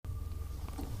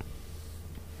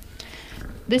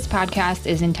This podcast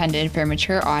is intended for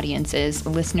mature audiences.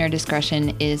 Listener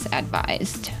discretion is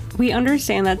advised. We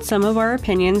understand that some of our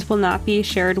opinions will not be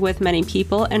shared with many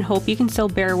people and hope you can still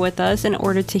bear with us in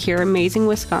order to hear amazing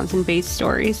Wisconsin-based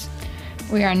stories.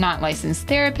 We are not licensed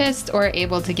therapists or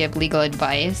able to give legal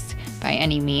advice by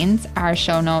any means. Our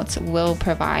show notes will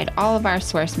provide all of our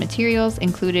source materials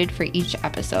included for each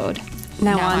episode.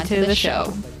 Now on to the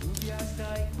show.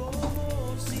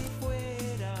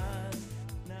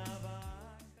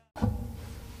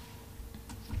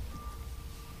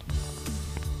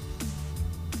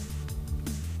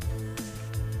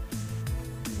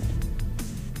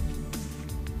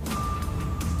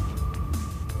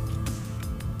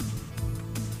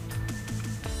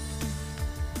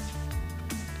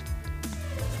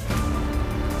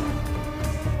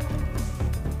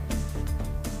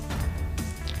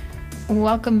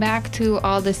 Welcome back to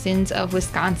All the Sins of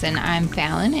Wisconsin. I'm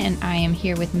Fallon, and I am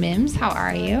here with Mims. How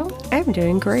are you? I'm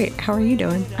doing great. How are you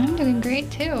doing? I'm doing great,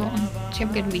 too. Did you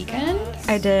have a good weekend?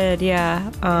 I did, yeah.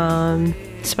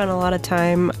 Spent a lot of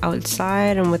time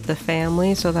outside and with the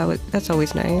family, so that's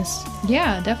always nice.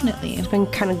 Yeah, definitely. It's been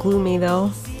kind of gloomy,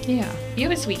 though. Yeah. You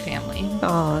have a sweet family.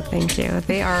 Oh, thank you.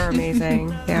 They are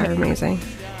amazing. They are amazing.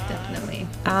 Definitely.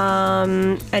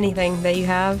 Anything that you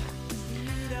have?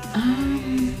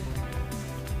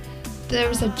 There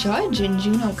was a judge in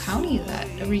Juneau County that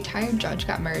a retired judge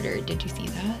got murdered. Did you see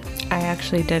that? I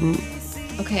actually didn't.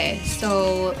 Okay,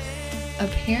 so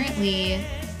apparently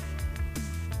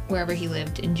wherever he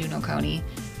lived in Juneau County,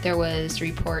 there was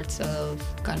reports of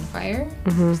gunfire.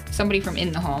 Mm-hmm. Somebody from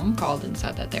in the home called and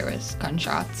said that there was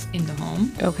gunshots in the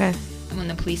home. Okay. And when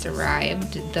the police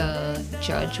arrived, the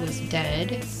judge was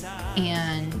dead,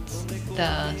 and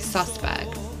the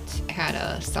suspect had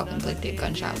a self-inflicted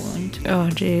gunshot wound. Oh,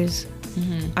 jeez.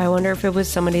 Mm-hmm. I wonder if it was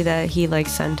somebody that he,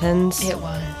 sentenced. It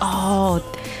was. Oh,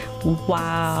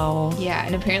 wow. Yeah,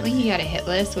 and apparently he had a hit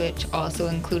list, which also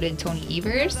included Tony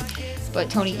Evers. But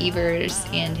Tony Evers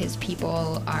and his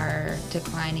people are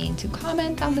declining to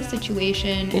comment on the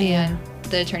situation, and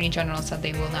the Attorney General said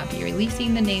they will not be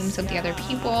releasing the names of the other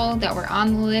people that were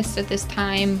on the list at this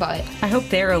time, but... I hope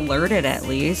they're alerted at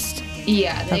least.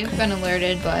 Yeah, they've been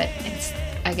alerted, but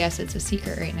I guess it's a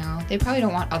secret right now. They probably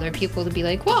don't want other people to be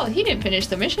like, well, he didn't finish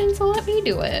the mission, so let me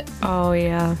do it. Oh,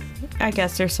 yeah. I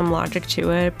guess there's some logic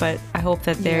to it, but I hope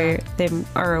that they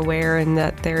are aware and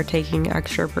that they're taking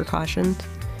extra precautions.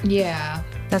 Yeah.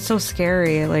 That's so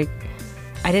scary. I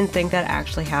didn't think that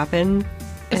actually happened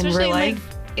in real life.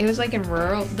 It was in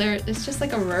rural, it's just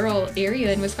a rural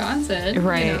area in Wisconsin.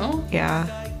 Right. You know?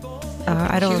 Yeah.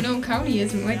 I don't... Juneau County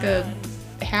isn't a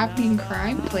happening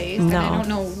crime place. No. And I don't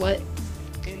know what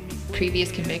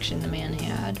previous conviction the man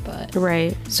had, but...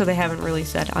 Right. So they haven't really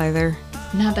said either.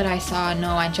 Not that I saw,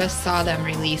 no. I just saw them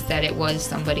release that it was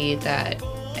somebody that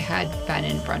had been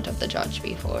in front of the judge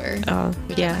before. Oh,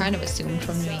 which yeah. I kind of assumed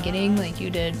from the beginning, like you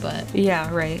did, but...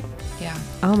 Yeah, right. Yeah.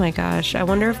 Oh my gosh. I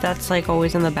wonder if that's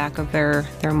always in the back of their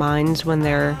minds when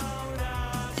they're,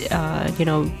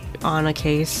 on a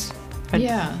case.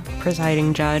 Yeah.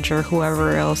 Presiding judge or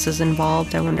whoever else is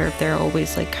involved. I wonder if they're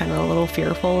always kind of a little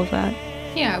fearful of that.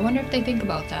 Yeah, I wonder if they think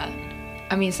about that.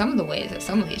 I mean, some of the ways that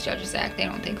some of these judges act, they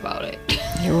don't think about it.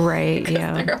 Right,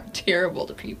 yeah. They're terrible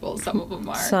to people. Some of them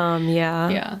are. Some, yeah.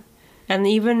 Yeah. And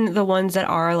even the ones that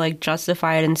are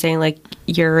justified in saying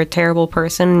you're a terrible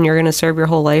person and you're going to serve your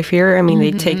whole life here, I mean,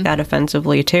 they take that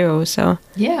offensively too, so.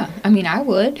 Yeah, I mean, I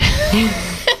would.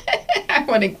 I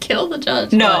wouldn't kill the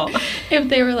judge. No. If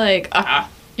they were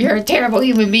you're a terrible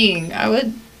human being, I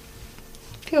would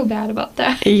feel bad about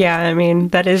that. Yeah, I mean,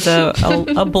 that is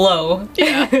a blow.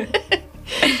 Yeah.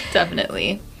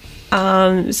 Definitely.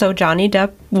 So Johnny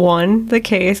Depp won the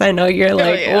case. I know you're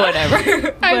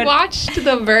whatever. I watched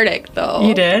the verdict, though.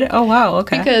 You did? Oh, wow,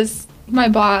 okay. Because my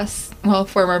boss,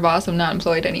 former boss, I'm not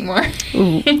employed anymore.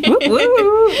 Woo,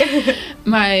 woo.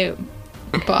 My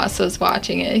boss was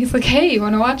watching it. He's like, hey, you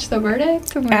want to watch the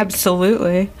verdict? I'm like,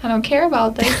 absolutely. I don't care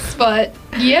about this, but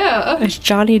yeah. It's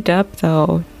Johnny Depp,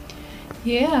 though.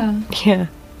 Yeah. Yeah.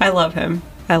 I love him.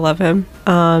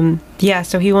 Yeah,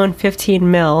 so he won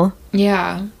 15 mil.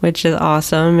 Yeah. Which is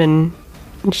awesome, and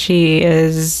she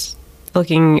is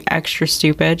looking extra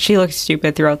stupid. She looks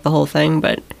stupid throughout the whole thing,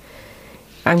 but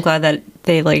I'm glad that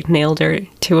they nailed her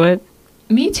to it.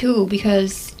 Me too,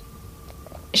 because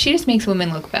she just makes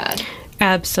women look bad.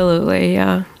 Absolutely,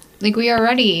 yeah. We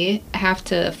already have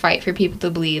to fight for people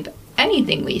to believe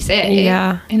anything we say.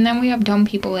 Yeah. And then we have dumb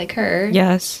people like her.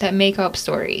 Yes. That make up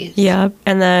stories. Yep.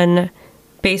 And then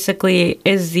basically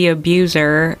is the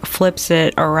abuser, flips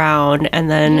it around, and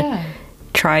then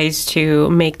tries to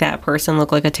make that person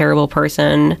look like a terrible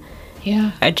person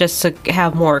Yeah. just to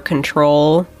have more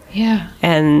control, Yeah.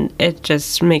 and it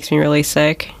just makes me really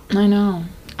sick. I know.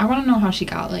 I want to know how she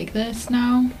got like this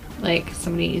now. Like,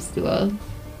 somebody needs to do a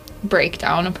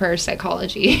breakdown of her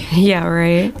psychology. Yeah,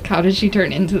 right. How did she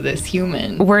turn into this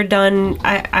human? We're done.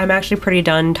 I'm actually pretty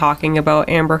done talking about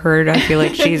Amber Heard. I feel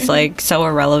like she's like so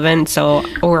irrelevant, so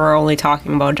we're only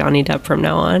talking about Johnny Depp from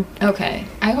now on. Okay.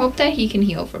 I hope that he can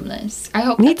heal from this. I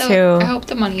hope Me that too. I hope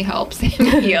the money helps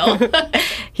him heal.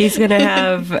 He's gonna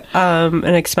have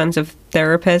an expensive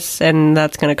therapist, and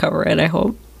that's gonna cover it, I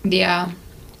hope. Yeah.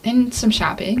 And some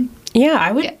shopping. Yeah,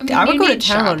 I would. Yeah, I mean, I would you go to need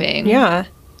town. shopping. Yeah,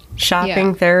 shopping,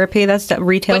 Yeah. therapy. That's the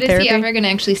retail But is therapy. he ever going to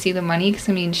actually see the money? Because,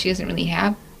 I mean, she doesn't really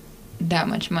have that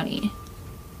much money.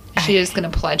 She's just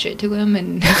going to pledge it to him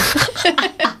and...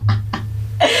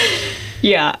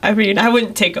 Yeah, I mean, I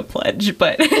wouldn't take a pledge,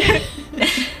 but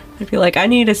I'd be like, I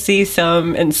need to see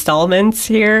some installments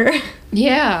here.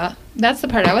 Yeah. That's the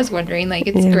part I was wondering. Like,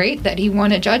 it's Yeah. great that he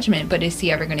won a judgment, but is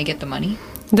he ever going to get the money?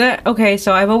 Okay,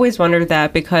 so I've always wondered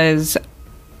that because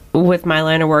with my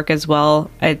line of work as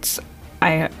well,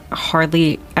 I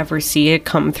hardly ever see it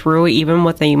come through, even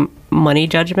with a money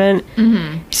judgment.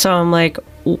 Mm-hmm. So I'm like,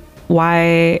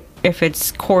 why, if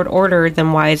it's court ordered,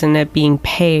 then why isn't it being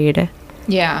paid?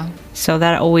 Yeah. So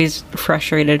that always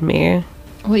frustrated me.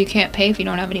 Well, you can't pay if you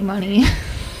don't have any money.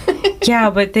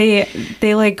 Yeah, but they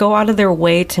like go out of their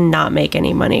way to not make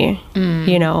any money.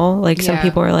 You know, like some Yeah.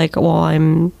 people are like, well, I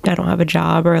don't have a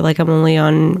job, or like I'm only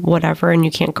on whatever, and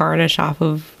you can't garnish off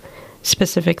of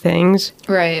specific things.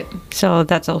 Right. So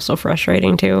that's also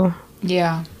frustrating too.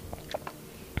 Yeah.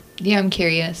 Yeah, I'm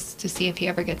curious to see if he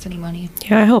ever gets any money.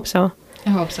 Yeah, I hope so.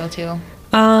 I hope so, too.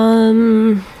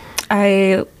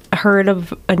 I heard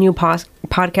of a new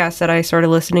podcast that I started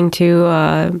listening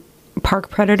to, Park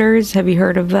Predators. Have you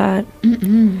heard of that?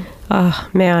 Mm-mm. Oh,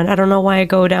 man, I don't know why I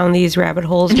go down these rabbit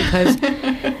holes because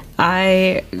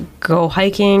I go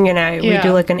hiking and we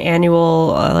do like an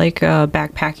annual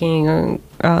backpacking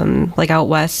like out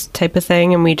west type of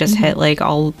thing, and we just hit like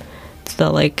all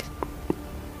the like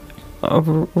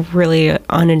really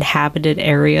uninhabited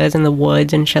areas in the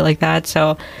woods and shit like that.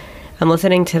 So I'm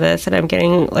listening to this and I'm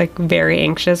getting like very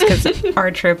anxious because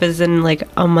our trip is in like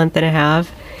a month and a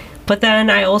half. But then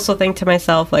I also think to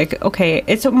myself, like, okay,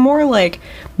 it's more like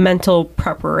mental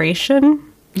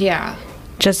preparation. Yeah.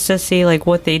 Just to see like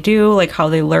what they do, like how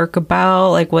they lurk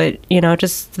about, like what, you know,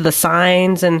 just the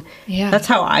signs. And that's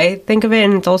how I think of it.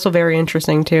 And it's also very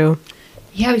interesting too.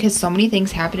 Yeah, because so many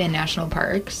things happen in national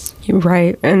parks.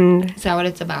 Right. And is that what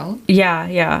it's about?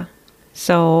 Yeah.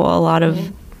 So a lot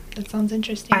of... That sounds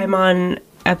interesting. I'm on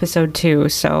episode 2,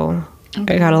 so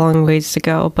I got a long ways to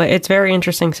go. But it's very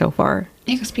interesting so far.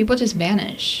 Yeah, because people just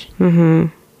vanish. Mm-hmm.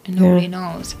 And nobody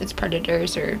knows if it's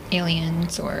predators or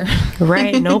aliens or...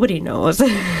 Right, nobody knows. All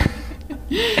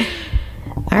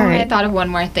right. I thought of one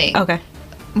more thing. Okay.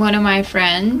 One of my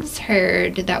friends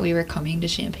heard that we were coming to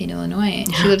Champaign, Illinois.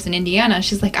 And she lives in Indiana.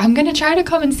 She's like, I'm going to try to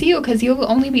come and see you because you'll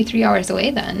only be 3 hours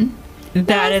away then.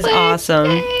 That is like, awesome.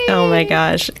 yay. Oh my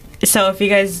gosh. So if you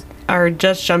guys are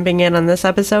just jumping in on this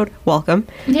episode, welcome.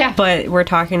 Yeah. But we're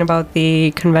talking about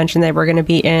the convention that we're going to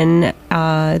be in,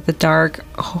 the Dark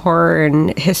Horror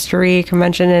and History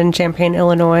Convention in Champaign,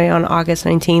 Illinois on August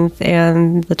 19th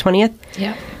and the 20th.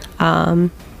 Yeah.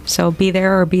 So be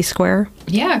there or be square.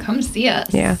 Yeah, come see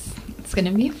us. Yeah. It's going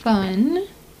to be fun.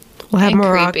 We'll have And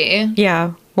creepy.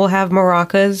 Yeah, we'll have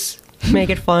maracas.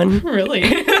 Make it fun. Really?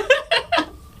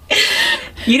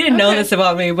 You didn't know this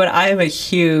about me, but I am a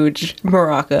huge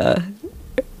maraca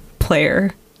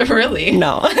player. Really?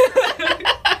 No.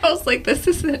 I was like, this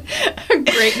is a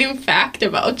great new fact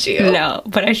about you. No,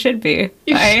 but I should be.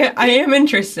 You should I am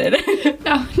interested.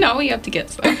 Now we have to get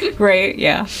some. Right,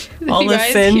 yeah. All You the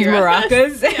guys sins hear us?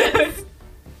 maracas. Yes.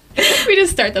 We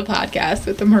just start the podcast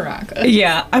with the maraca.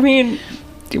 Yeah, I mean,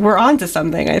 we're on to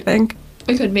something, I think.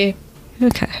 It could be.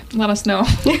 Okay. Let us know.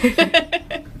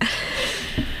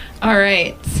 All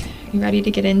right. You ready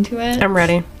to get into it? I'm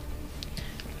ready.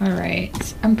 All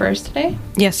right. I'm first today?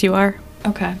 Yes, you are.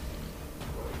 Okay.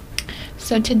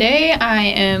 So today I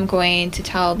am going to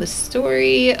tell the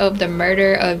story of the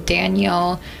murder of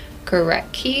Danielle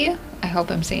Gorecki. I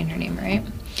hope I'm saying her name right.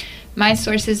 My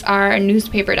sources are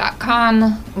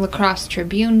newspaper.com,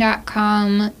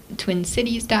 lacrossetribune.com,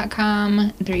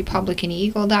 twincities.com,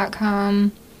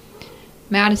 therepublicaneagle.com,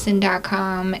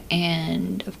 madison.com,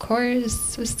 and, of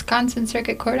course, Wisconsin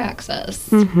Circuit Court Access.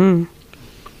 Mm-hmm.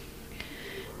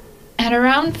 At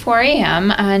around 4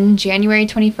 a.m. on January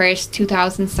 21st,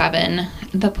 2007,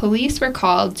 the police were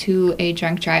called to a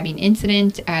drunk driving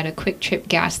incident at a Quick Trip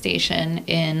gas station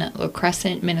in La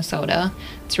Crescent, Minnesota.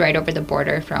 It's right over the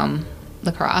border from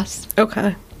Lacrosse.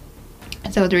 Okay.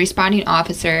 So the responding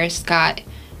officer, Scott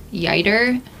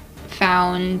Yeiter,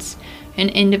 found an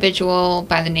individual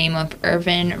by the name of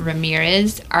Irvin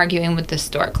Ramirez arguing with the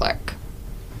store clerk.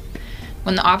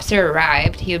 When the officer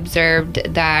arrived, he observed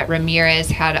that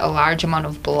Ramirez had a large amount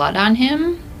of blood on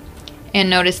him and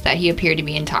noticed that he appeared to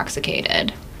be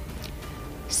intoxicated.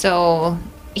 So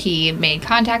he made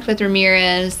contact with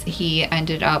Ramirez. He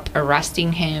ended up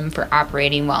arresting him for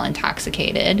operating while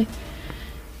intoxicated.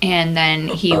 And then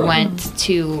he went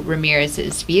to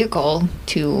Ramirez's vehicle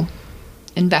to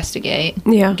investigate,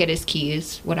 get his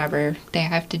keys, whatever they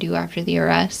have to do after the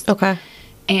arrest. Okay.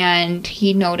 And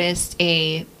he noticed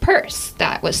a purse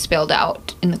that was spilled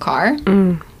out in the car.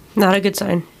 Not a good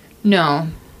sign. No,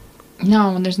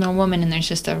 when there's no woman and there's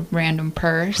just a random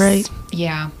purse. Right.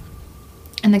 Yeah.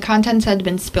 And the contents had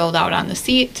been spilled out on the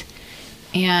seat.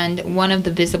 And one of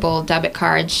the visible debit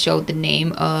cards showed the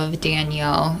name of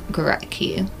Danielle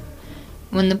Gorecki.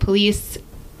 When the police...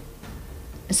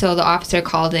 So the officer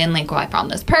called in, like, well, I found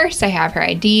this purse. I have her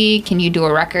ID. Can you do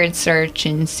a record search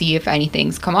and see if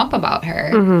anything's come up about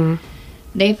her? Mm-hmm.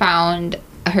 They found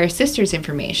her sister's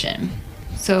information.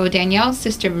 So Danielle's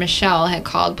sister, Michelle, had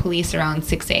called police around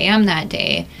 6 a.m. that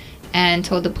day and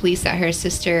told the police that her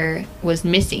sister was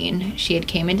missing. She had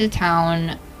came into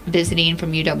town visiting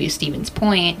from UW-Stevens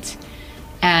Point,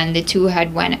 and the two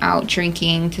had went out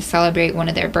drinking to celebrate one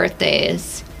of their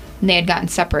birthdays. And they had gotten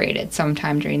separated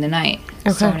sometime during the night.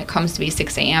 Okay. So when it comes to be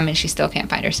 6 a.m. and she still can't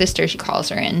find her sister, she calls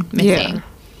her in missing. Yeah.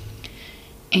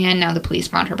 And now the police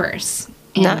found her purse.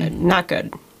 Not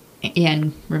good.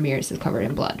 And Ramirez is covered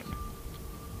in blood.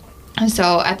 And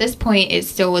so at this point, it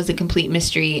still was a complete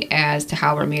mystery as to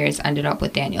how Ramirez ended up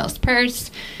with Danielle's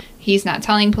purse. He's not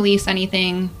telling police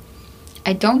anything.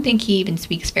 I don't think he even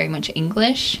speaks very much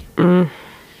English.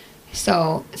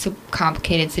 So it's a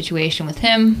complicated situation with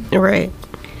him. Right.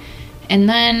 And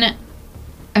then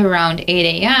around 8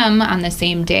 a.m. on the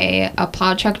same day, a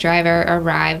plow truck driver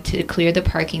arrived to clear the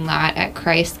parking lot at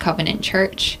Christ Covenant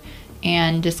Church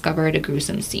and discovered a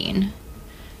gruesome scene.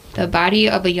 The body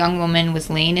of a young woman was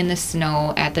laying in the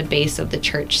snow at the base of the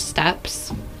church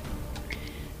steps.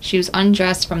 She was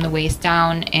undressed from the waist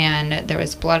down, and there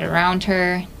was blood around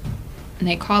her. And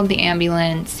they called the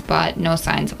ambulance, but no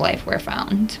signs of life were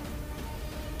found.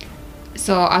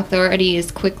 So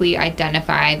authorities quickly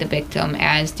identified the victim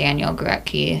as Danielle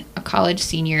Gorecki, a college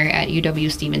senior at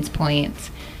UW-Stevens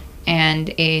Point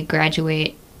and a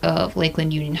graduate of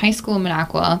Lakeland Union High School in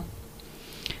Minocqua.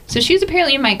 So she was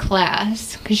apparently in my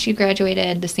class because she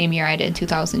graduated the same year I did,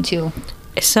 2002.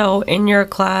 So in your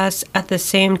class at the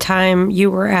same time you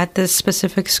were at this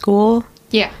specific school?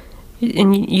 Yeah.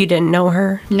 And you didn't know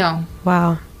her? No.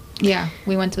 Wow. Yeah,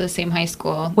 we went to the same high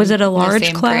school. Was it a in the large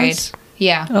same class? grade.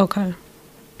 Yeah. Okay.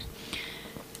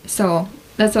 So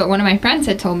that's what one of my friends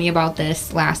had told me about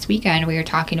this last weekend. We were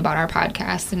talking about our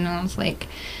podcast, and I was like,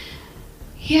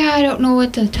 yeah, I don't know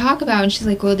what to talk about. And she's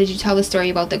like, well, did you tell the story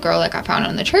about the girl that got found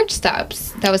on the church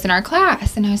steps that was in our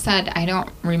class? And I said, I don't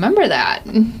remember that.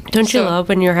 Don't you love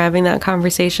when you're having that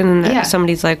conversation and that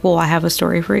somebody's like, well, I have a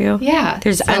story for you? Yeah.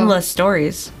 There's endless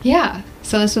stories. Yeah.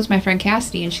 So this was my friend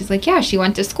Cassidy, and she's like, yeah, she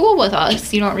went to school with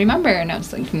us. You don't remember? And I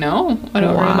was like, no, I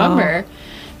don't remember.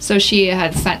 So she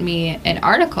had sent me an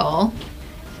article.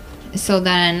 So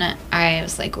then I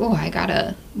was like, oh, I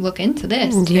gotta look into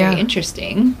this. It's very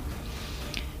interesting.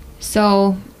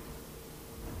 So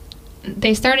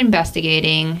they started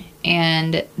investigating,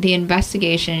 and the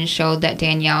investigation showed that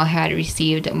Danielle had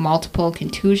received multiple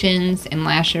contusions and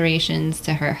lacerations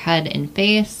to her head and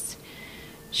face.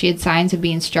 She had signs of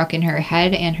being struck in her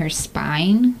head and her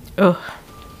spine. Ugh.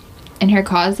 And her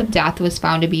cause of death was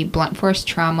found to be blunt force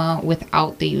trauma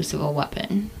without the use of a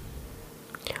weapon.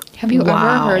 Have you ever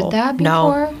heard that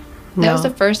before? No. That was the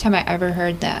first time I ever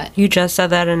heard that. You just said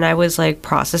that, and I was like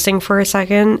processing for a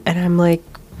second, and I'm like,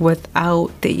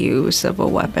 without the use of a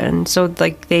weapon. So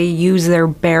like they use their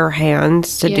bare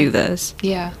hands to do this.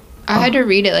 Yeah. I had to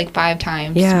read it like 5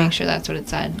 times to make sure that's what it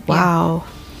said. Wow.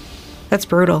 That's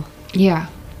brutal. Yeah.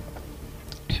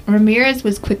 Ramirez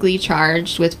was quickly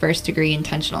charged with first-degree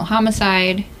intentional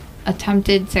homicide,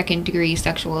 attempted second-degree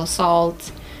sexual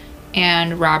assault,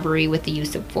 and robbery with the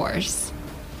use of force.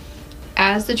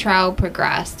 As the trial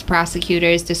progressed,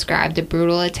 prosecutors described the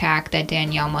brutal attack that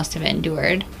Danielle must have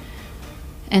endured.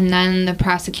 And then the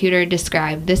prosecutor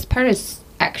described, this part is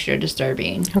extra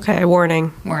disturbing. Okay,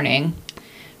 warning.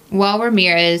 While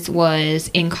Ramirez was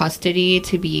in custody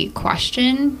to be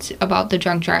questioned about the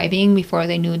drunk driving before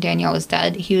they knew Danielle was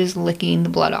dead, he was licking the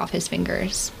blood off his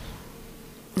fingers.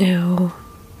 Ew.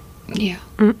 Yeah.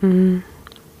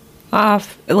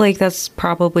 Like, that's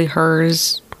probably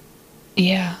hers.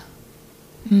 Yeah.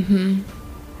 Mm-hmm.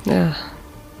 Yeah.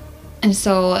 And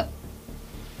so,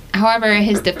 however,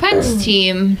 his defense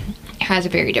team has a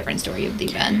very different story of the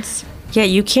events. Yeah,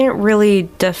 you can't really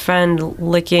defend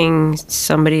licking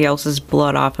somebody else's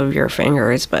blood off of your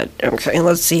fingers, but okay,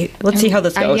 let's see how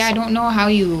this goes. I don't know how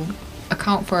you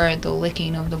account for the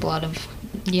licking of the blood of,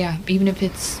 even if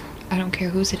it's, I don't care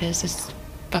whose it is, it's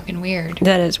fucking weird.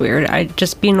 That is weird. I'd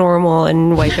just be normal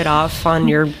and wipe it off on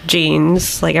your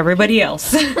jeans like everybody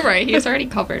else. Right, he's already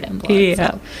covered in blood.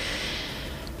 Yeah.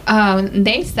 So.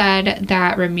 They said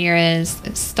that Ramirez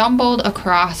stumbled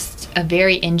across a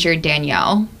very injured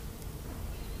Danielle.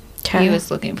 Okay. He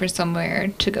was looking for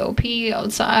somewhere to go pee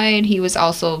outside. He was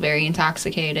also very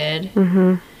intoxicated.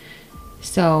 Mm-hmm.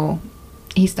 So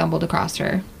he stumbled across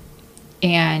her.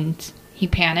 And he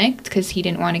panicked because he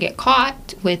didn't want to get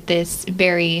caught with this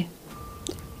very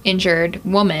injured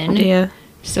woman. Yeah.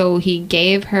 So he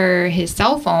gave her his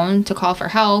cell phone to call for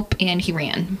help, and he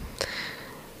ran.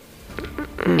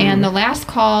 And the last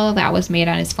call that was made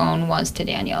on his phone was to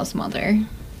Danielle's mother.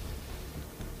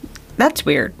 That's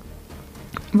weird.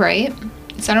 Right?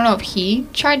 So I don't know if he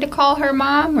tried to call her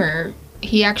mom or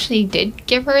he actually did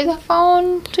give her the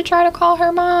phone to try to call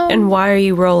her mom. And why are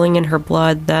you rolling in her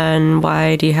blood then?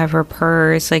 Why do you have her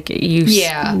purse? Like, you...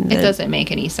 Yeah, it doesn't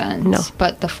make any sense. No.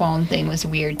 But the phone thing was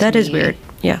weird to That me. is weird.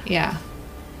 Yeah. Yeah.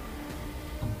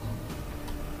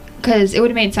 Because it would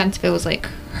have made sense if it was, like,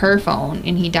 her phone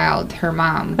and he dialed her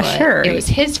mom. But Sure. it was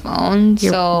his phone,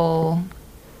 so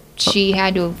she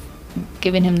had to have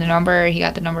given him the number. He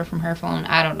got the number from her phone.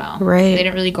 I don't know. Right. They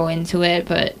didn't really go into it,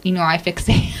 but, I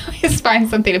fixate. I always find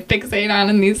something to fixate on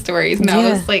in these stories. And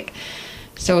that was, like,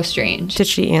 so strange. Did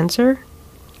she answer?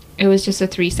 It was just a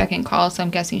 3-second call, so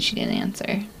I'm guessing she didn't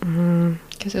answer. Mm-hmm.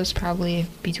 Because it was probably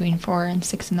between 4 and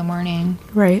 6 in the morning.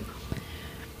 Right.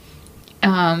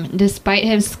 Despite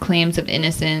his claims of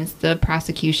innocence, the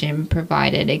prosecution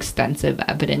provided extensive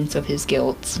evidence of his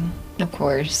guilt, of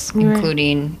course, Right.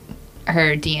 including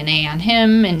her DNA on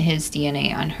him and his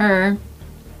DNA on her.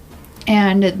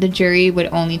 And the jury would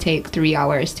only take 3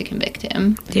 hours to convict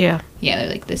him. Yeah. Yeah,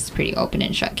 they're like, this is pretty open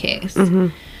and shut case. Mm-hmm.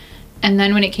 And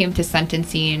then when it came to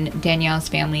sentencing, Danielle's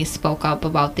family spoke up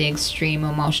about the extreme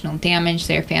emotional damage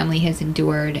their family has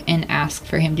endured and asked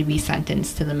for him to be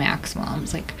sentenced to the maximum.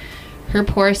 It's like, her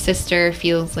poor sister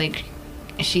feels like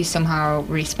she's somehow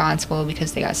responsible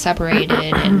because they got separated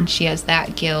and she has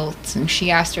that guilt, and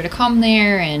she asked her to come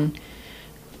there, and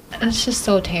it's just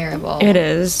so terrible. It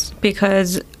is,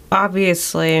 because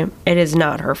obviously it is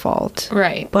not her fault.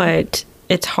 Right. But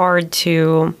it's hard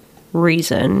to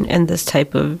reason in this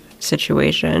type of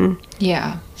situation.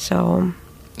 Yeah. So,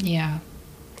 Yeah.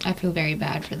 I feel very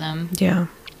bad for them. yeah.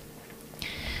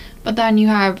 But then you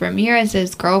have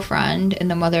Ramirez's girlfriend and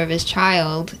the mother of his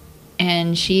child,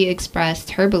 and she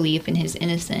expressed her belief in his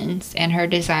innocence and her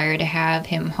desire to have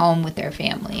him home with their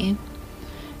family.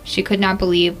 She could not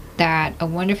believe that a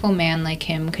wonderful man like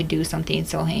him could do something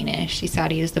so heinous. She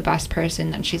said he is the best person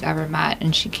that she's ever met,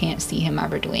 and she can't see him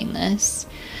ever doing this.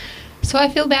 So I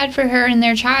feel bad for her and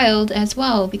their child as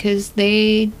well, because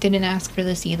they didn't ask for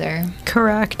this either.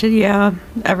 Correct. Yeah.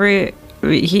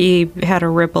 He had a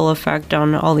ripple effect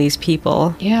on all these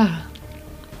people. Yeah.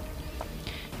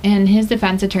 And his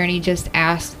defense attorney just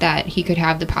asked that he could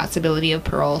have the possibility of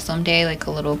parole someday, like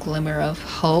a little glimmer of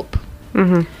hope.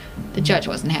 Mm-hmm. The judge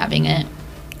wasn't having it.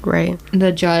 Right.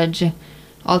 The judge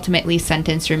ultimately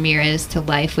sentenced Ramirez to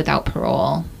life without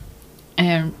parole.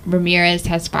 And Ramirez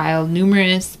has filed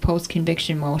numerous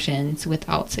post-conviction motions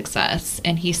without success,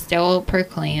 and he still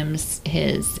proclaims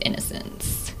his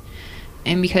innocence.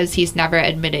 And because he's never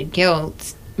admitted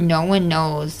guilt, no one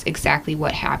knows exactly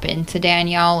what happened to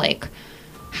Danielle, like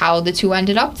how the two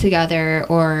ended up together,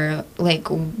 or like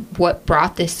what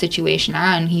brought this situation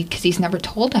on, because he's never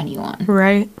told anyone.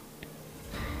 Right.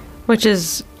 Which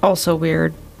is also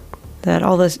weird, that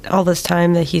all this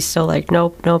time that he's still like,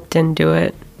 nope, didn't do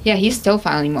it. Yeah, he's still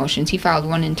filing motions. He filed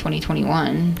one in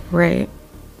 2021. Right.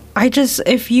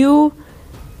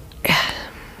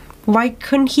 Why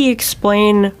couldn't he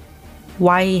explain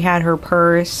why he had her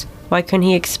purse? Why couldn't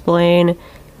he explain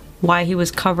why he was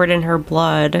covered in her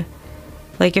blood?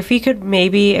 Like, if he could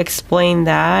maybe explain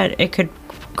that, it could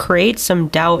create some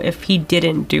doubt if he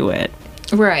didn't do it.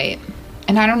 Right.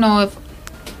 And I don't know if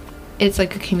it's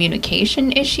like a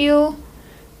communication issue,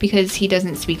 because he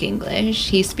doesn't speak English.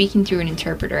 He's speaking through an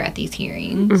interpreter at these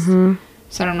hearings. Mm-hmm.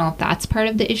 So I don't know if that's part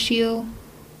of the issue,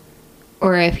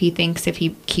 or if he thinks if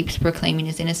he keeps proclaiming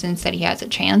his innocence that he has a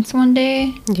chance one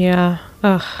day. Yeah.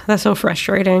 Ugh, that's so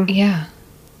frustrating. Yeah.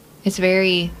 It's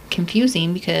very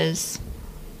confusing, because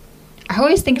I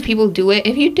always think if people do it,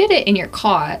 if you did it and you're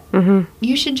caught, Mm-hmm.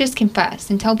 you should just confess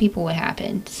and tell people what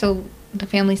happened. So the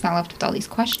family's not left with all these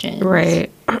questions. Right.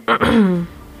 But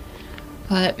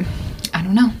I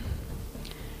don't know.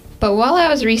 But while I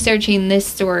was researching this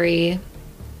story,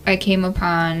 I came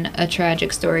upon a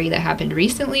tragic story that happened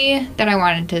recently that I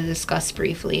wanted to discuss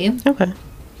briefly. Okay.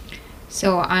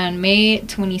 So on May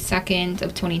 22nd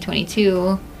of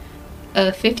 2022,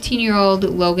 a 15-year-old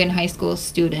Logan High School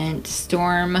student,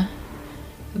 Storm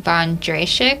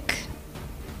Vondracek,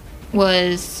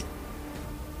 was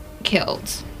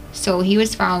killed. So he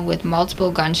was found with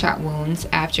multiple gunshot wounds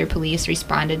after police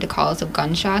responded to calls of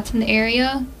gunshots in the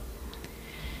area.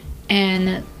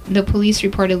 And the police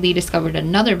reportedly discovered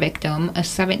another victim, a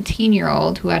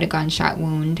 17-year-old who had a gunshot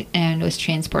wound and was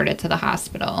transported to the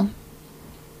hospital.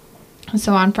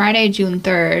 So on Friday, June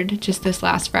 3rd, just this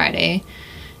last Friday,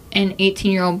 an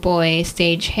 18-year-old boy,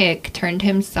 Sage Hick, turned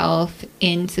himself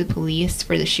into police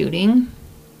for the shooting.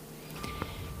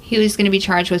 He was going to be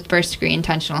charged with first-degree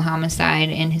intentional homicide,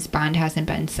 and his bond hasn't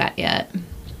been set yet.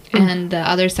 And the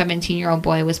other 17-year-old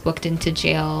boy was booked into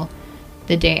jail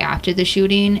the day after the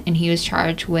shooting, and he was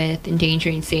charged with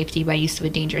endangering safety by use of a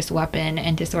dangerous weapon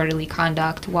and disorderly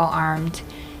conduct while armed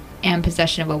and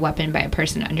possession of a weapon by a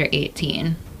person under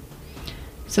 18.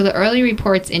 So the early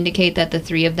reports indicate that the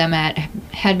three of them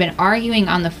had been arguing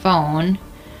on the phone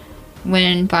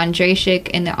when Vondracek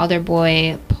and the other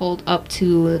boy pulled up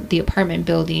to the apartment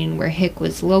building where Hick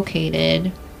was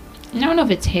located. And I don't know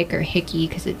if it's Hick or Hickey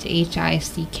because it's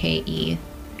Hicke.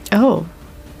 Oh.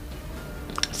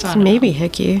 So I don't Maybe know.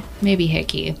 Hickey. Maybe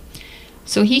Hickey.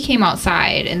 So he came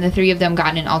outside and the three of them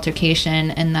got in an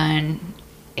altercation, and then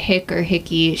Hick or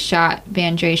Hickey shot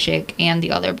Vondracek and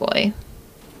the other boy.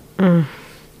 Mm.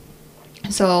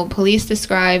 So police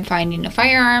described finding a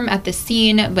firearm at the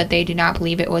scene, but they do not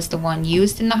believe it was the one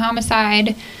used in the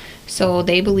homicide. So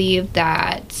they believe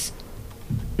that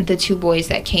the two boys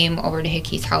that came over to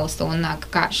Hickey's house, the one that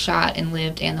got shot and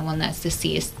lived and the one that's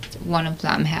deceased, one of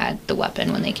them had the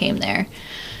weapon when they came there.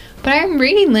 But I'm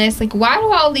reading this, like, why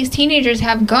do all these teenagers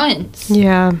have guns?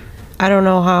 Yeah. I don't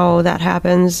know how that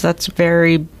happens. That's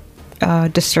very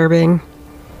disturbing.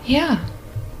 Yeah.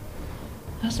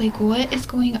 I was like, what is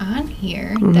going on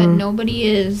here? That nobody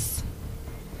is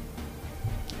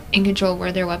in control of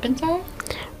where their weapons are?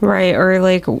 Right. Or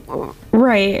like,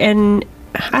 right. And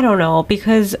I don't know,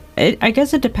 because I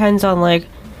guess it depends on like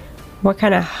what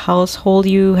kind of household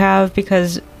you have,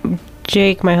 because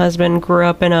Jake, my husband, grew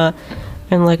up in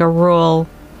like a rural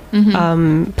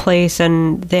place,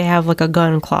 and they have like a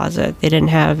gun closet. They didn't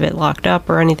have it locked up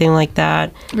or anything like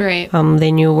that. Right.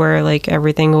 They knew where like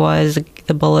everything was,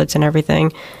 the bullets and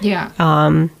everything. Yeah.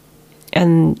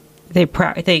 And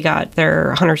they got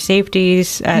their hunter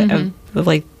safeties at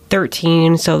like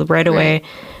 13, so right away. Right.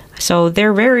 So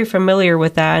they're very familiar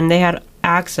with that, and they had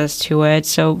access to it.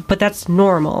 So, but that's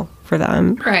normal for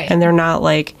them. Right. And they're not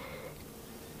like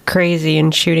crazy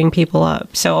and shooting people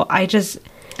up. So I just,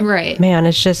 Right. man,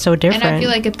 it's just so different. And I feel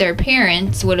like if their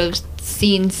parents would have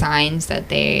seen signs that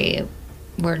they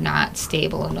were not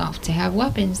stable enough to have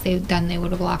weapons, then they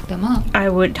would have locked them up. I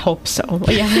would hope so.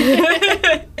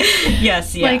 Yeah.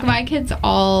 Yes, yeah. Like, my kids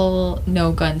all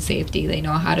know gun safety. They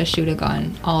know how to shoot a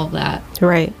gun, all of that.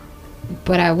 Right.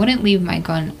 But I wouldn't leave my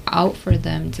gun out for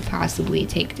them to possibly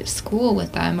take to school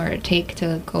with them or take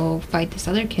to go fight this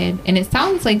other kid. And it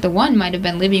sounds like the one might have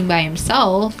been living by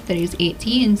himself, that he was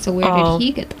 18, so where did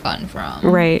he get the gun from?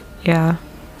 Right, yeah.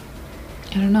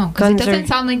 I don't know, because it doesn't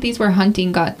sound like these were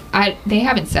hunting guns. They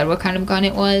haven't said what kind of gun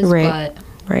it was, right. but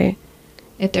right.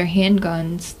 if they're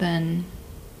handguns, then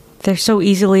they're so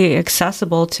easily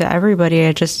accessible to everybody.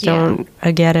 I just don't,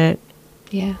 I get it.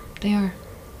 Yeah, they are.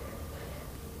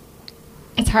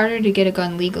 It's harder to get a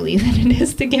gun legally than it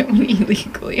is to get one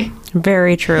illegally.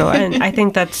 Very true. And I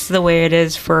think that's the way it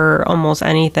is for almost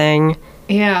anything.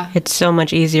 Yeah. It's so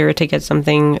much easier to get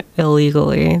something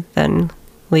illegally than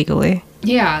legally.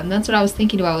 Yeah, and that's what I was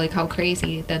thinking about, like how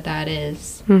crazy that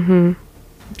is. Mm-hmm.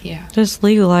 Yeah. Just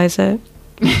legalize it.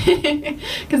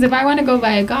 Because if I want to go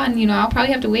buy a gun, I'll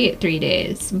probably have to wait 3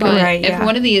 days. But if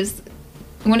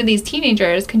one of these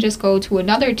teenagers can just go to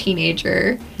another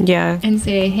teenager and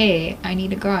say, hey, I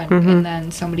need a gun, and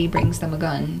then somebody brings them a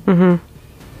gun.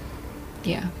 Mm-hmm.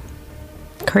 Yeah.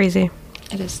 Crazy.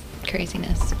 It is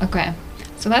craziness. Okay.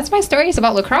 So that's my stories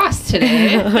about lacrosse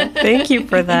today. Thank you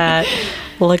for that.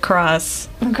 Lacrosse.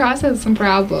 Lacrosse has some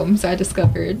problems, I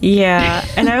discovered. Yeah.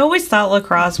 And I always thought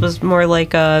lacrosse was more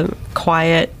like a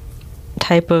quiet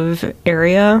type of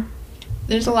area.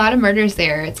 There's a lot of murders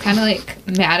there. It's kind of like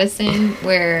Madison,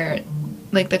 where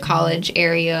like the college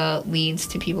area leads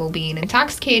to people being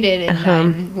intoxicated, and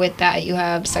then with that you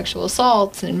have sexual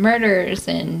assaults and murders,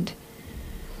 and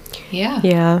Yeah.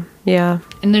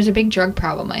 and there's a big drug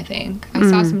problem. I think I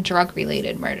saw some drug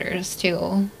related murders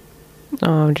too.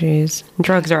 Oh, geez.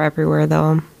 Drugs are everywhere,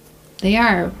 though. They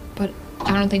are, but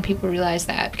I don't think people realize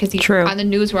that, because True. on the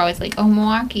news we're always like, oh,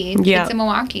 Milwaukee, Yeah. kids in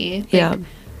Milwaukee. Like, Yeah.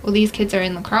 well, these kids are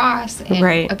in lacrosse and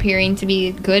Right. appearing to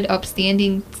be good,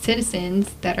 upstanding citizens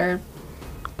that are.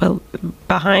 But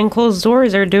behind closed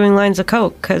doors, they're doing lines of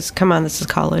coke, because, come on, this is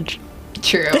college.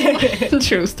 True.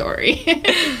 True story.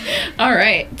 All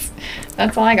right.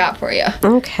 That's all I got for you.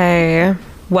 Okay.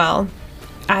 Well,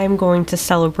 I'm going to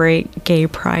celebrate Gay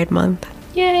Pride Month.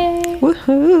 Yay.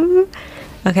 Woohoo!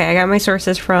 Okay, I got my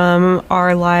sources from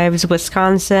Our Lives,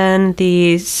 Wisconsin,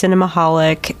 the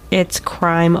Cinemaholic, It's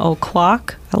Crime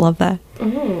O'Clock. I love that.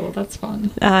 Oh, that's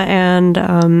fun.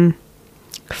 And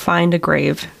Find a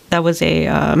Grave. That was a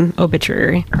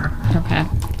obituary. Okay.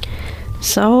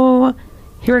 So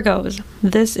here it goes.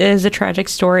 This is a tragic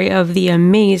story of the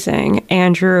amazing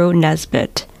Andrew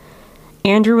Nesbitt.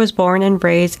 Andrew was born and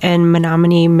raised in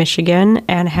Menominee, Michigan,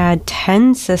 and had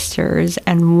 10 sisters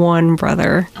and 1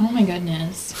 brother. Oh my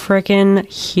goodness. Freaking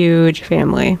huge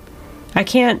family. I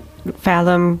can't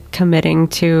fathom committing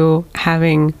to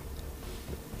having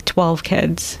 12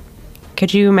 kids.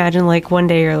 Could you imagine, like, one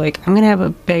day you're like, I'm gonna have a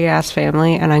big ass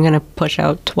family and I'm gonna push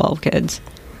out 12 kids?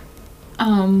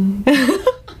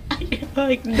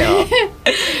 Like, no.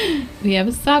 We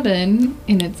have 7,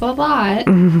 and it's a lot.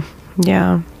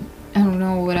 Yeah. I don't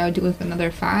know what I would do with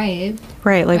another 5.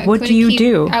 Right, like, I what do couldn't you keep-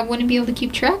 do? I wouldn't be able to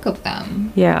keep track of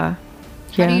them. Yeah.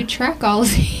 How do you track all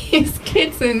of these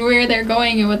kids and where they're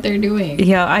going and what they're doing?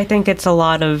 Yeah, I think it's a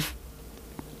lot of,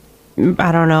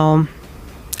 I don't know.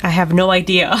 I have no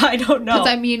idea. I don't know. Because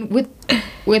I mean,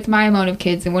 with my amount of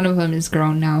kids, and one of them is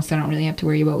grown now, so I don't really have to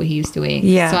worry about what he's doing.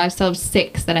 Yeah. So I still have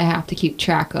 6 that I have to keep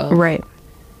track of. Right.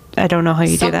 I don't know how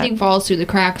you do that. Something falls through the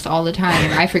cracks all the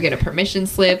time. I forget a permission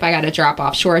slip. I got to drop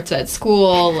off shorts at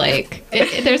school. Like,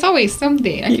 there's always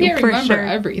something. I can't For remember sure.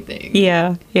 everything.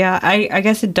 Yeah. I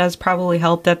guess it does probably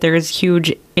help that there's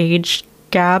huge age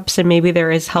gaps, and maybe there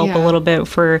is help a Yeah. little bit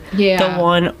for Yeah. the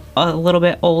one a little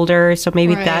bit older, so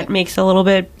maybe Right. that makes it a little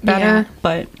bit better. Yeah.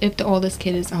 But If the oldest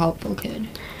kid is a helpful kid.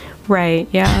 right,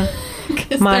 yeah.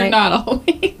 Because My- they're not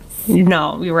always.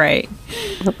 No, you're right.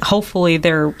 Hopefully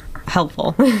they're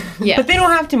helpful. Yes. But they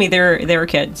don't have to be. They're a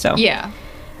kid, so. Yeah.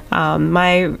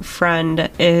 My friend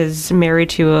is married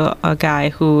to a guy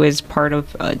who is part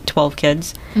of 12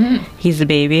 kids. He's the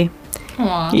baby.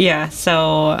 Aw. Yeah,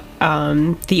 so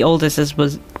the oldest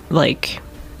was like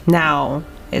now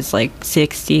is like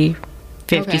 60,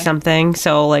 50 Okay. something.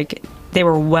 So like they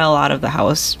were well out of the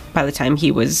house by the time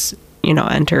he was,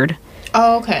 entered.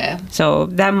 Oh, okay. So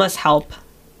that must help,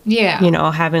 Yeah.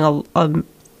 having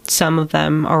some of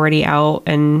them already out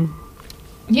and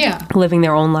Yeah. living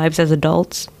their own lives as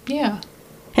adults. Yeah.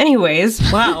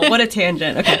 Anyways, wow, what a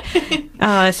tangent.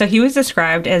 Okay. So he was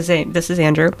described as this is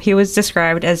Andrew, he was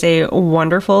described as a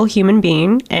wonderful human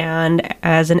being and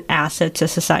as an asset to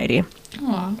society.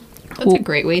 Aw. That's a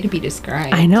great way to be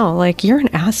described. I know, like, you're an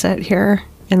asset here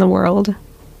in the world.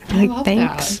 I Like, love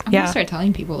thanks. that. I'm Yeah. gonna start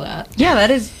telling people that. Yeah, that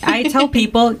is, I tell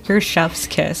people, you're chef's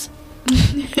kiss.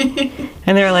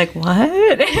 And they're like,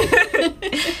 what?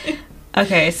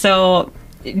 Okay, so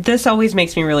this always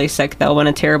makes me really sick, though, when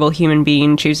a terrible human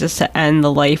being chooses to end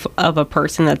the life of a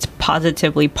person that's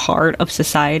positively part of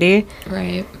society.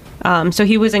 Right. So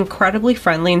he was incredibly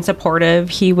friendly and supportive.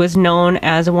 He was known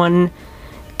as one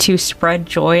to spread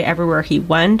joy everywhere he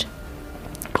went.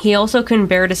 He also couldn't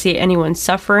bear to see anyone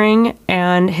suffering,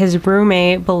 and his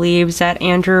roommate believes that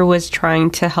Andrew was trying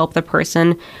to help the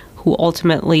person who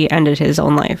ultimately ended his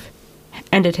life.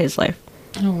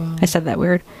 Oh, wow. I said that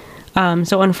weird.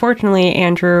 So unfortunately,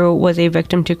 Andrew was a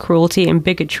victim to cruelty and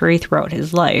bigotry throughout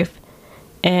his life.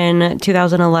 In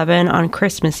 2011, on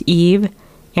Christmas Eve,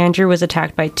 Andrew was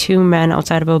attacked by 2 men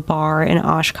outside of a bar in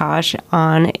Oshkosh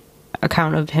on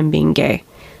account of him being gay.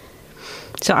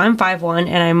 So I'm 5'1",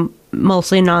 and I'm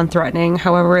mostly non-threatening.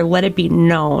 However, let it be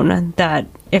known that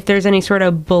if there's any sort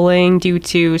of bullying due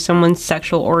to someone's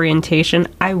sexual orientation,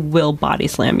 I will body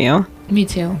slam you. Me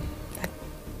too.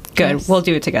 Good. Yes. We'll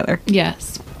do it together.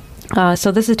 Yes.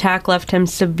 So this attack left him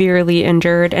severely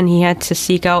injured, and he had to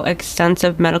seek out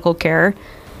extensive medical care.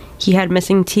 He had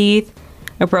missing teeth,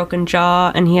 a broken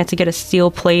jaw, and he had to get a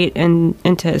steel plate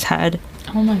into his head.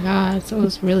 Oh my God. So it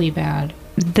was really bad.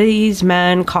 These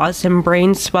men caused him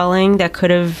brain swelling that could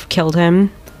have killed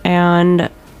him, and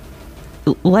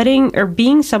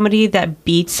being somebody that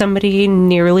beats somebody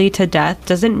nearly to death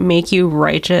doesn't make you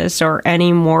righteous or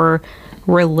any more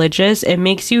religious, it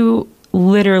makes you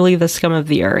literally the scum of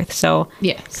the earth. So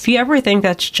Yes. if you ever think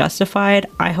that's justified,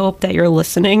 I hope that you're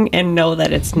listening and know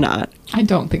that it's not. I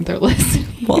don't think they're listening.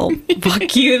 Well,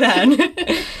 fuck you then.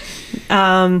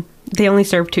 They only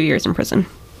served 2 years in prison.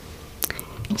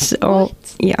 So,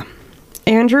 What? yeah.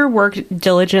 Andrew worked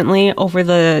diligently over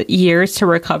the years to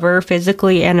recover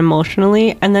physically and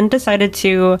emotionally, and then decided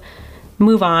to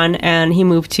move on, and he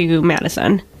moved to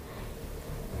Madison.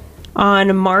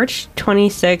 On March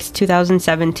 26,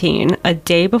 2017, a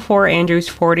day before Andrew's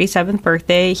 47th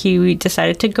birthday, he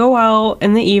decided to go out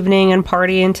in the evening and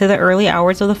party into the early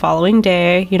hours of the following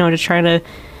day, you know, to try to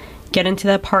get into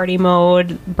that party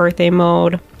mode, birthday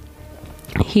mode.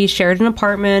 He shared an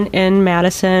apartment in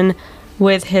Madison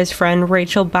with his friend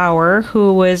Rachel Bauer,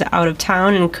 who was out of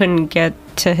town and couldn't get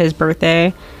to his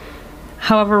birthday.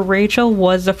 However, Rachel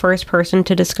was the first person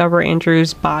to discover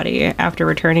Andrew's body after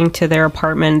returning to their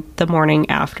apartment the morning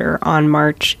after, on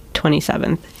March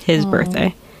 27th, his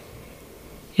birthday.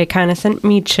 It kind of sent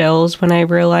me chills when I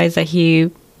realized that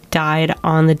he died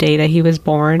on the day that he was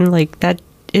born. Like, that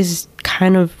is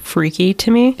kind of freaky to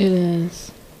me. It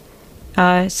is.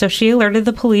 So she alerted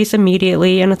the police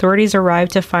immediately, and authorities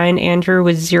arrived to find Andrew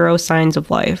with zero signs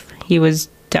of life. He was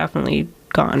definitely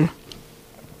gone.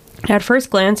 At first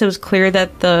glance, it was clear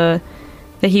that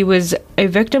he was a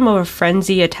victim of a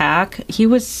frenzy attack. He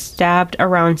was stabbed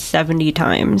around 70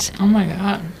 times. Oh my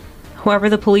God. However,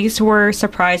 the police were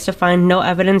surprised to find no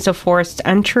evidence of forced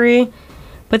entry,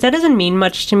 but that doesn't mean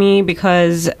much to me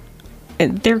because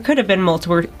there could have been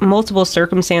multiple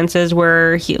circumstances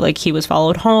where he was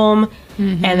followed home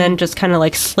and then just kind of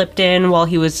like slipped in while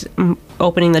he was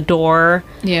opening the door.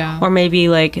 Yeah. Or maybe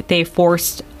like they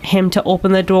forced him to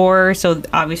open the door, so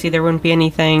obviously there wouldn't be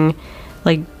anything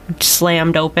like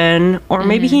slammed open. Or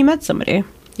maybe he met somebody.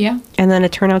 Yeah. And then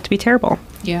it turned out to be terrible.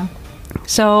 Yeah.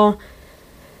 So,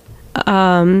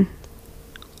 all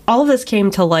of this came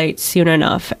to light soon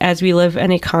enough as we live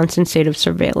in a constant state of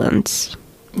surveillance.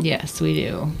 Yes, we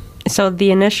do. So the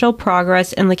initial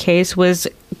progress in the case was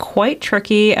quite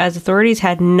tricky as authorities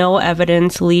had no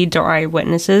evidence, leads, or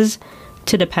eyewitnesses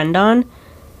to depend on.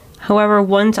 However,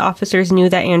 once officers knew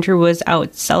that Andrew was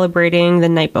out celebrating the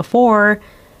night before,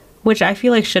 which I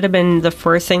feel like should have been the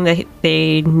first thing that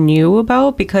they knew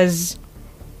about because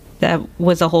that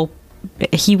was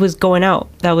he was going out.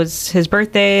 That was his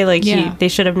birthday. Like, they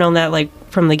should have known that, like,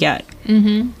 from the get.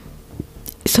 Mm-hmm.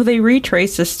 So they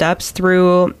retraced the steps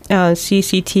through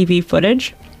CCTV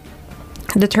footage.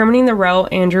 Determining the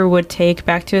route Andrew would take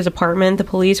back to his apartment, the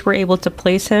police were able to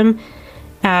place him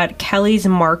at Kelly's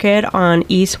Market on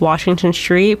East Washington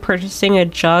Street, purchasing a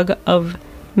jug of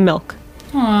milk.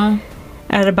 Aww.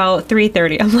 At about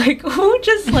 3:30. I'm like, who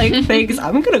just like thinks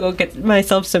I'm gonna go get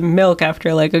myself some milk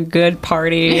after like a good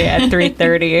party at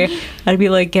 3:30? I'd be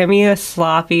like, get me a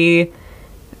sloppy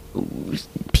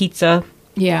pizza.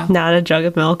 Yeah. Not a jug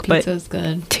of milk, Pizza's but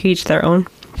good. to each their own.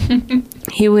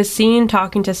 He was seen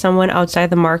talking to someone outside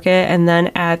the market, and then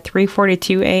at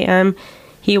 3:42 a.m.,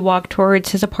 he walked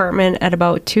towards his apartment at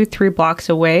about 2-3 blocks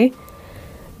away.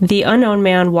 The unknown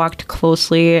man walked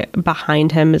closely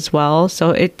behind him as well,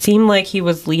 so it seemed like he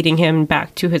was leading him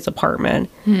back to his apartment.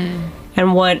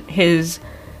 And what his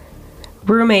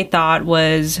roommate thought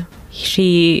was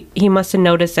he must have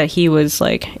noticed that he was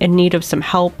like in need of some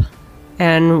help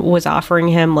and was offering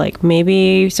him like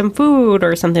maybe some food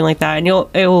or something like that, and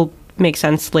it will make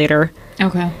sense later.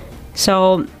 Okay.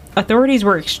 So authorities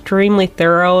were extremely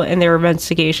thorough in their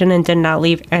investigation and did not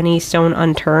leave any stone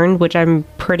unturned, which I'm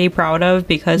pretty proud of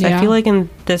because I feel like in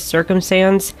this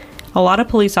circumstance, a lot of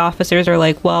police officers are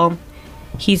like, well,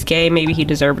 he's gay, maybe he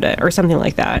deserved it, or something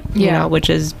like that, you know, which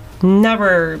is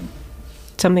never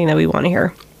something that we want to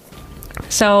hear.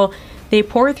 So they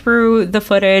poured through the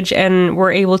footage and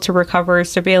were able to recover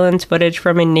surveillance footage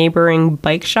from a neighboring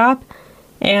bike shop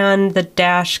and the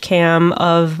dash cam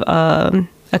of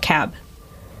a cab.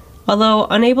 Although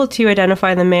unable to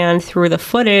identify the man through the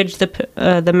footage,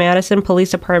 the Madison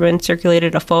Police Department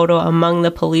circulated a photo among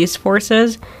the police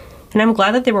forces. And I'm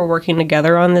glad that they were working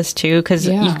together on this too, because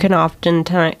you can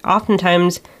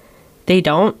oftentimes they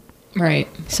don't. Right.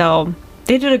 So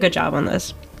they did a good job on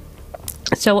this.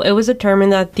 So it was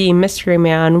determined that the mystery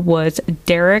man was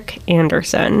Derek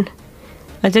Anderson.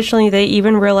 Additionally, they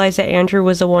even realized that Andrew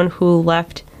was the one who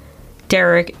left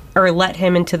Derek, or let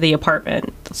him into the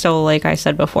apartment. So like I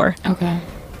said before. Okay.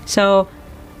 So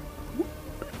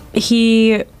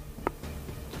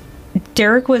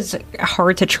Derek was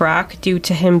hard to track due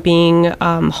to him being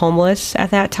homeless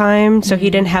at that time. So he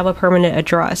didn't have a permanent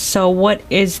address. So what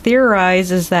is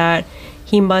theorized is that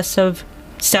he must have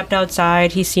stepped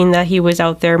outside. He seen that he was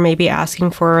out there maybe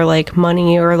asking for like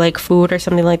money or like food or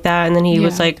something like that, and then he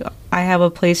was like, I have a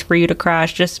place for you to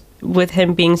crash, just with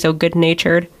him being so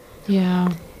good-natured.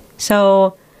 Yeah.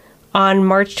 So on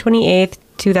March 28th,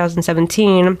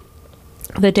 2017,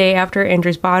 the day after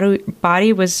Andrew's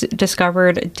body was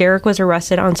discovered, Derek was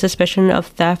arrested on suspicion of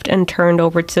theft and turned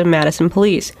over to Madison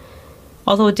police.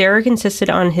 Although Derek insisted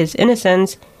on his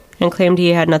innocence and claimed he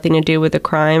had nothing to do with the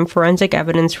crime, forensic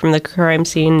evidence from the crime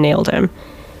scene nailed him.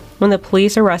 When the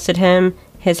police arrested him,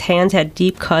 his hands had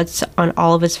deep cuts on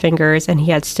all of his fingers and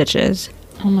he had stitches.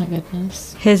 Oh my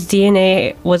goodness. His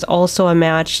DNA was also a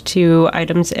match to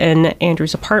items in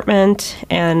Andrew's apartment,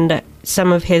 and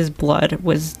some of his blood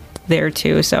was there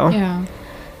too, so. Yeah.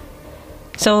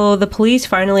 So the police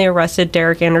finally arrested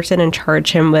Derek Anderson and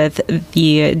charged him with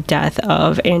the death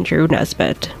of Andrew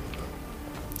Nesbitt.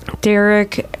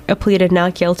 Derek pleaded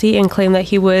not guilty and claimed that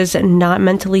he was not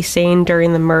mentally sane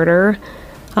during the murder.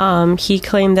 He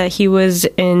claimed that he was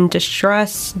in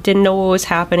distress, didn't know what was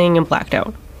happening, and blacked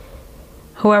out.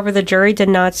 However, the jury did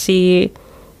not seem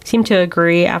to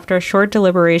agree. After a short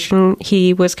deliberation,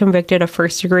 he was convicted of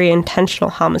first-degree intentional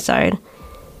homicide.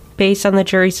 Based on the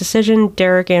jury's decision,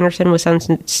 Derek Anderson was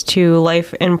sentenced to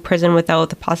life in prison without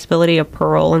the possibility of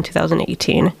parole in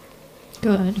 2018.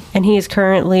 Good. And he is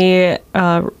currently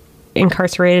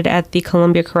incarcerated at the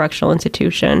Columbia Correctional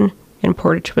Institution in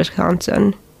Portage,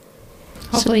 Wisconsin.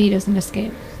 Hopefully he doesn't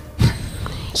escape.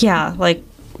 Yeah, like,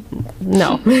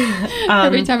 no.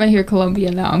 Every time I hear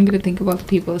Columbia now, I'm going to think about the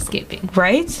people escaping.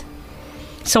 Right?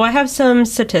 So I have some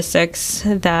statistics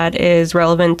that is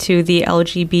relevant to the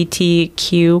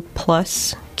LGBTQ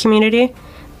plus community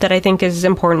that I think is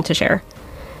important to share.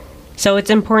 So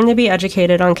it's important to be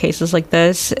educated on cases like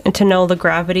this and to know the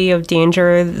gravity of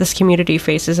danger this community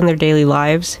faces in their daily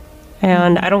lives.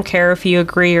 And I don't care if you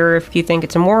agree or if you think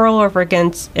it's immoral or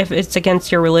if it's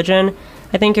against your religion.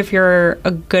 I think if you're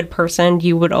a good person,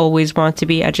 you would always want to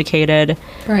be educated.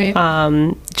 Right.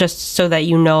 Just so that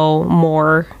you know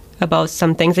more about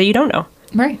some things that you don't know.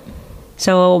 Right.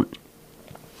 So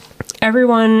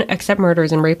everyone except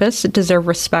murderers and rapists deserve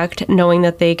respect, knowing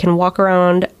that they can walk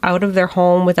around out of their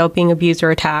home without being abused or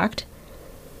attacked.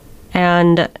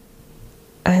 And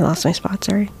I lost my spot,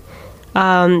 sorry.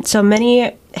 So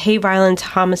many hate violence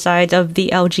homicides of the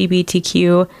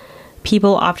LGBTQ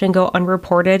people often go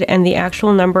unreported, and the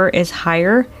actual number is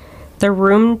higher. The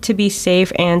Room to Be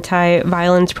Safe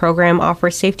anti-violence program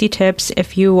offers safety tips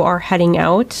if you are heading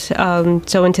out,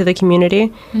 so into the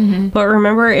community. Mm-hmm. But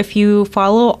remember, if you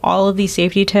follow all of these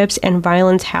safety tips and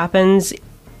violence happens,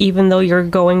 even though you're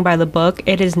going by the book,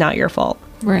 it is not your fault.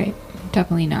 Right.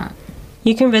 Definitely not.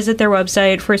 You can visit their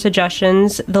website for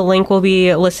suggestions. The link will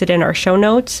be listed in our show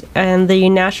notes. And the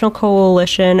National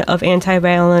Coalition of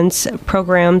Anti-Violence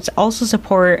Programs also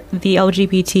support the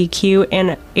LGBTQ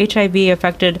and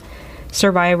HIV-affected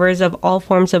survivors of all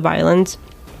forms of violence,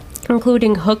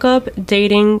 including hookup,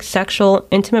 dating, sexual,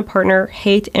 intimate partner,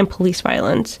 hate, and police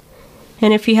violence.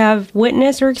 And if you have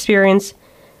witnessed or experienced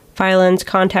violence,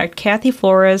 contact Kathy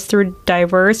Flores through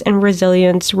Diverse and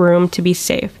Resilience Room to Be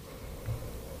Safe.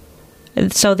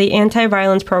 So the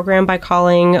anti-violence program by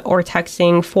calling or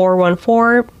texting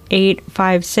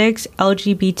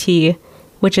 414-856-LGBT,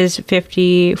 which is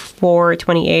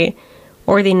 5428,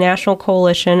 or the National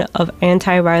Coalition of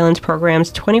Anti-Violence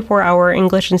Programs 24-hour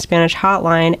English and Spanish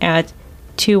hotline at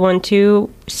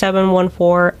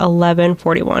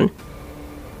 212-714-1141.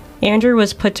 Andrew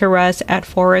was put to rest at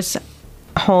Forest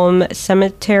Home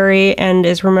Cemetery and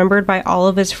is remembered by all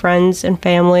of his friends and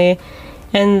family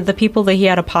and the people that he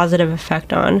had a positive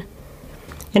effect on.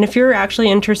 And if you're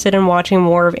actually interested in watching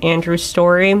more of Andrew's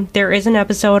story, there is an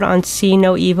episode on See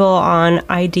No Evil on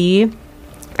ID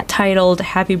titled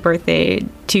Happy Birthday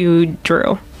to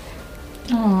Drew.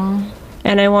 Aww.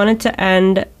 And I wanted to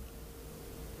end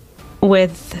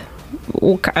with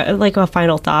like a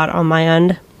final thought on my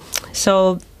end.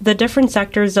 So the different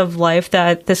sectors of life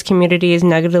that this community is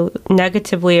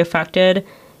negatively affected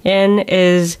in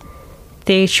is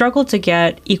they struggle to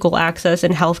get equal access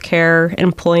in healthcare,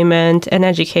 employment, and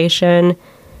education.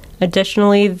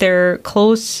 Additionally, their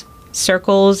close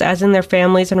circles, as in their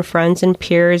families and friends and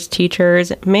peers,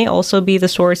 teachers, may also be the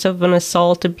source of an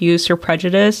assault, abuse, or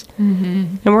prejudice.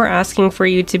 Mm-hmm. And we're asking for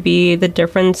you to be the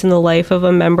difference in the life of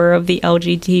a member of the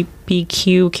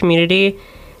LGBTQ community.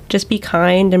 Just be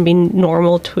kind and be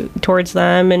normal towards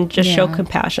them and just show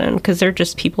compassion because they're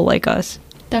just people like us.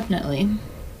 Definitely.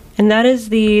 And that is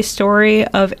the story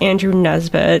of Andrew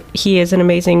Nesbitt. He is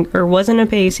was an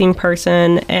amazing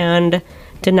person and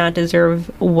did not deserve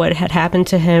what had happened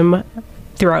to him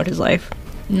throughout his life.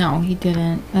 No, he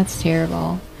didn't. That's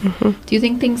terrible. Mm-hmm. Do you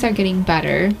think things are getting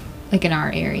better, like in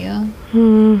our area?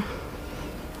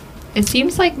 It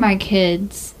seems like my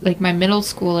kids, like my middle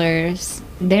schoolers,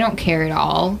 they don't care at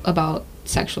all about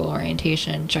sexual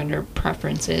orientation, gender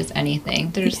preferences,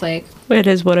 anything. They're just like, It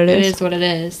is what it is. it is what it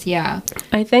is. Yeah.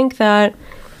 I think that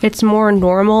it's more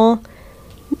normal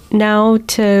now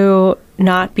to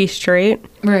not be straight.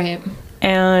 Right.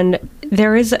 And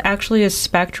there is actually a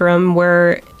spectrum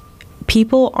where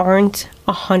people aren't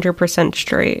 100%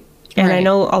 straight. And I Right.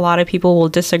 know a lot of people will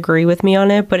disagree with me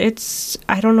on it, but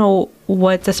I don't know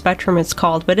what the spectrum is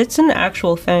called, but it's an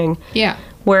actual thing Yeah.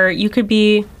 where you could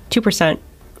be 2%,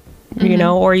 you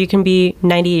know, or you can be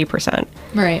 98%.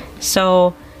 Right.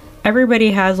 So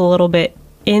everybody has a little bit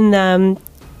in them.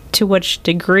 To which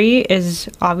degree is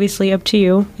obviously up to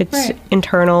you. It's Right.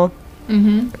 internal.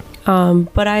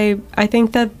 But I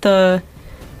think that the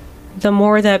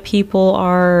more that people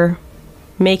are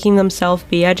making themselves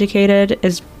be educated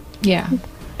is Yeah.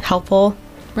 helpful.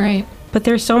 Right. But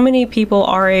there's so many people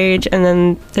our age and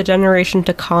then the generation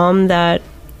to come that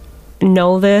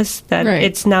know this, that Right.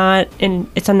 it's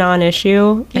a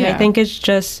non-issue. And I Yeah. think it's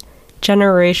just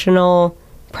generational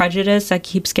prejudice that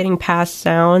keeps getting passed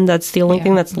down. That's the only Yeah.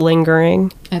 thing that's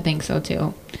lingering. I think so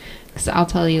too. Because I'll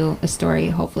tell you a story.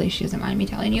 Hopefully she doesn't mind me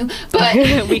telling you. But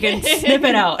We can snip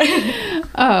it out.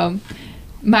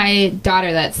 my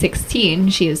daughter that's 16,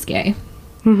 she is gay.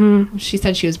 Mm-hmm. She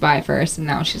said she was bi first, and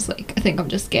now she's like, I think I'm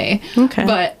just gay. Okay.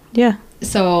 But Yeah.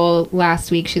 so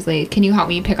last week she's like, can you help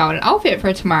me pick out an outfit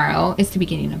for tomorrow? It's the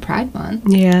beginning of Pride Month.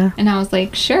 Yeah. And I was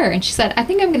like, sure. And she said, I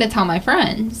think I'm going to tell my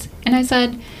friends. And I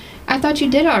said, I thought you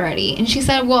did already. And she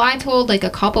said, well, I told like a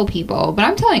couple people, but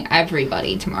I'm telling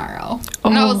everybody tomorrow.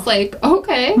 And I Oh. was like,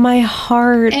 okay. My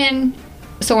heart. And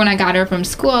so when I got her from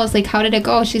school, I was like, how did it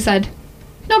go? She said,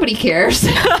 nobody cares.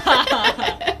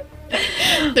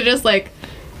 They're just like,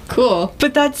 cool.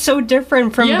 But that's so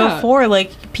different from Yeah. before.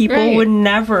 Like, people Right. would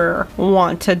never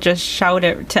want to just shout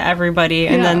it to everybody,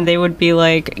 and Yeah. then they would be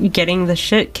like getting the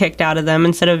shit kicked out of them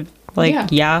instead of like,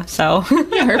 Yeah. so.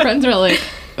 Yeah, her friends were like,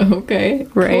 okay,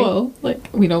 Right. cool. Like,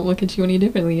 we don't look at you any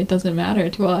differently. It doesn't matter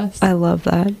to us. I love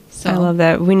that. So- I love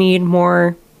that. We need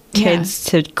more Yeah. kids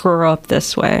to grow up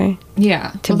this way.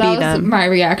 Yeah. To that be was them. my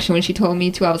reaction when she told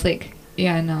me to. I was like,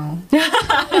 yeah, I know.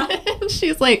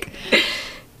 She's like,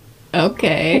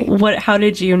 okay. How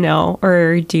did you know,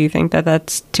 or do you think that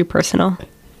that's too personal?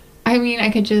 I mean, I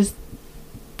could just,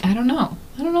 I don't know.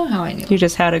 I don't know how I knew. You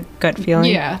just had a gut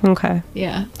feeling? Yeah. Okay.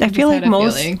 Yeah. I feel just like had a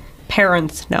most feeling.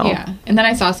 parents know. Yeah. And then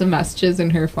I saw some messages in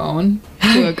her phone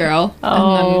to a girl.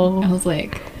 Oh. And then I was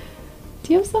like,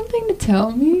 do you have something to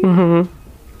tell me? Mm-hmm.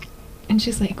 And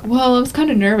she's like, well, I was kind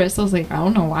of nervous. I was like, I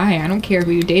don't know why. I don't care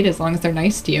who you date as long as they're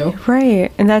nice to you.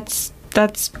 Right. And that's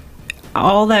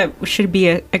all that should be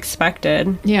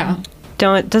expected. Yeah.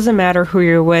 It doesn't matter who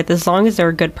you're with as long as they're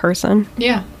a good person.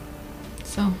 Yeah.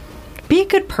 So, Be a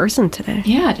good person today.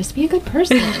 yeah, just be a good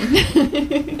person.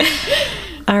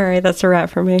 All right, that's a wrap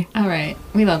for me. All right.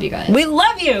 We love you guys. We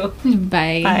love you.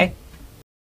 Bye. Bye.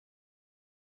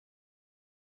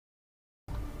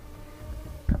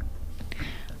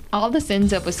 All the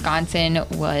Sins of Wisconsin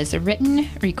was written,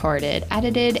 recorded,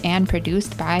 edited, and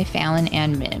produced by Fallon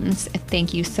and Mims.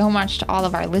 Thank you so much to all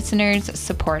of our listeners,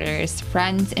 supporters,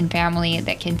 friends, and family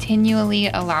that continually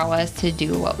allow us to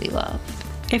do what we love.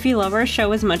 If you love our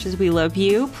show as much as we love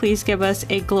you, please give us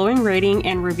a glowing rating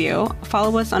and review.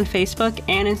 Follow us on Facebook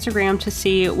and Instagram to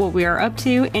see what we are up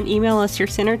to, and email us your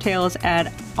sin or tales at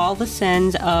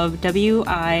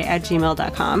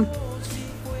allthesinsofwi@gmail.com.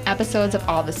 Episodes of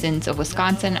All the Sins of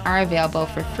Wisconsin are available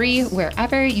for free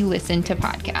wherever you listen to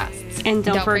podcasts. And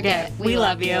don't forget, we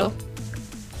love you.